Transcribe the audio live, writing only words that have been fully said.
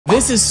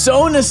This is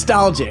so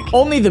nostalgic.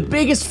 Only the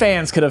biggest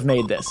fans could have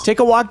made this. Take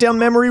a walk down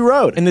memory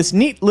road in this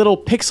neat little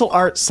pixel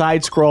art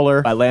side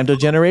scroller by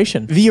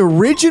LambdaGeneration. The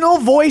original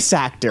voice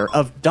actor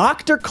of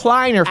Dr.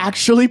 Kleiner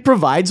actually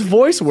provides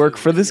voice work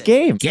for this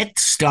game. Get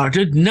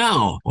started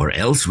now, or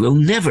else we'll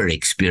never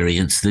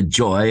experience the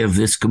joy of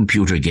this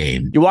computer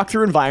game. You walk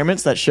through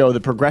environments that show the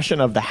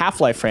progression of the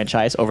Half-Life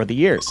franchise over the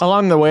years.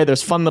 Along the way,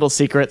 there's fun little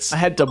secrets. I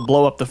had to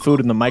blow up the food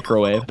in the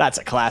microwave. That's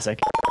a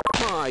classic.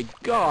 My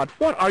God,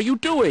 what are you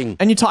doing?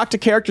 And you talk to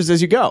characters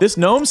as you go. This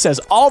gnome says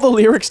all the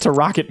lyrics to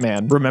Rocket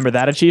Man. Remember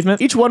that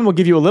achievement? Each one will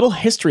give you a little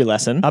history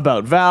lesson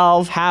about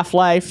Valve,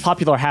 Half-Life,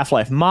 popular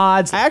Half-Life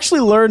mods. I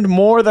actually learned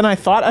more than I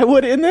thought I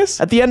would in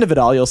this. At the end of it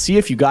all, you'll see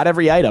if you got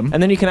every item,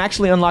 and then you can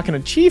actually unlock an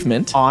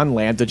achievement on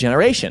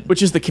LambdaGeneration,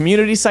 which is the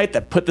community site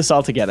that put this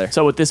all together.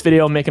 So with this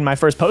video making my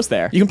first post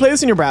there, you can play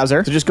this in your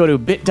browser, so just go to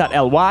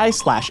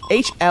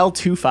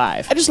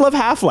bit.ly/HL25. I just love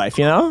Half-Life,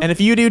 you know? And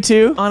if you do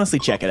too, honestly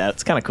check it out.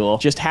 It's kind of cool.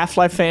 Just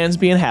Half-Life fans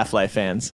being Half-Life fans.